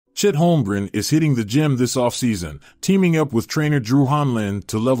Chet Holmgren is hitting the gym this offseason, teaming up with trainer Drew Hanlen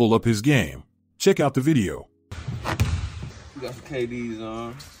to level up his game. Check out the video. We got some KDs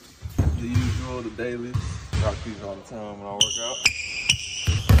on. The usual, the daily. Rock these all the time when I work out.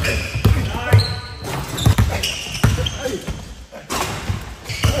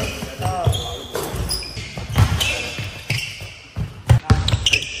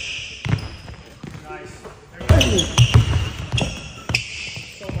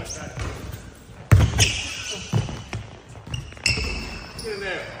 So much better. Get in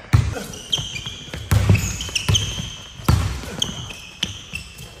there.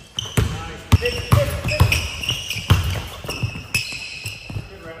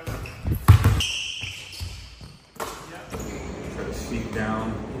 Try to seat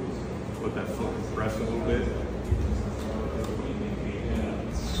down, let that foot compress a little bit.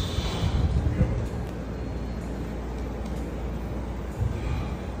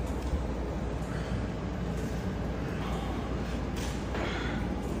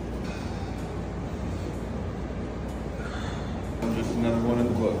 Just another one in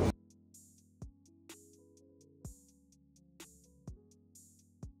the book.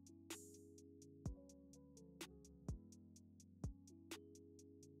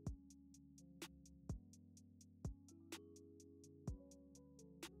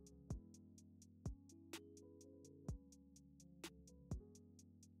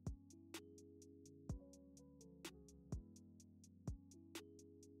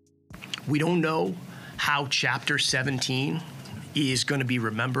 We don't know how Chapter 17 is going to be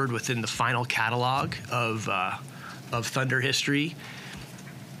remembered within the final catalog of Thunder history,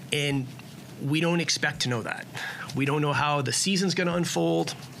 and we don't expect to know that. We don't know how the season's going to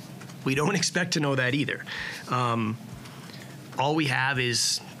unfold. We don't expect to know that either. All we have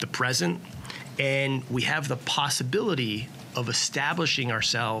is the present, and we have the possibility of establishing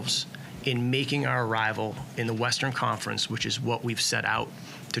ourselves in making our arrival in the Western Conference, which is what we've set out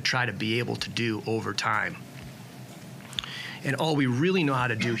to try to be able to do over time. And all we really know how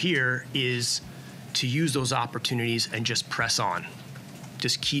to do here is to use those opportunities and just press on.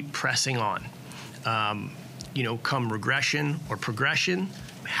 Just keep pressing on. Come regression or progression,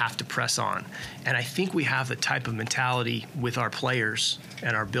 we have to press on. And I think we have the type of mentality with our players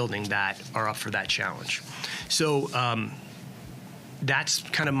and our building that are up for that challenge. So that's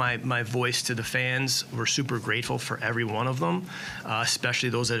kind of my voice to the fans. We're super grateful for every one of them, especially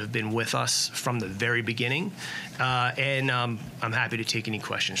those that have been with us from the very beginning. And I'm happy to take any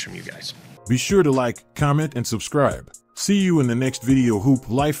questions from you guys. Be sure to like, comment, and subscribe. See you in the next video, Hoop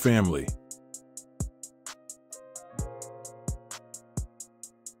Life family.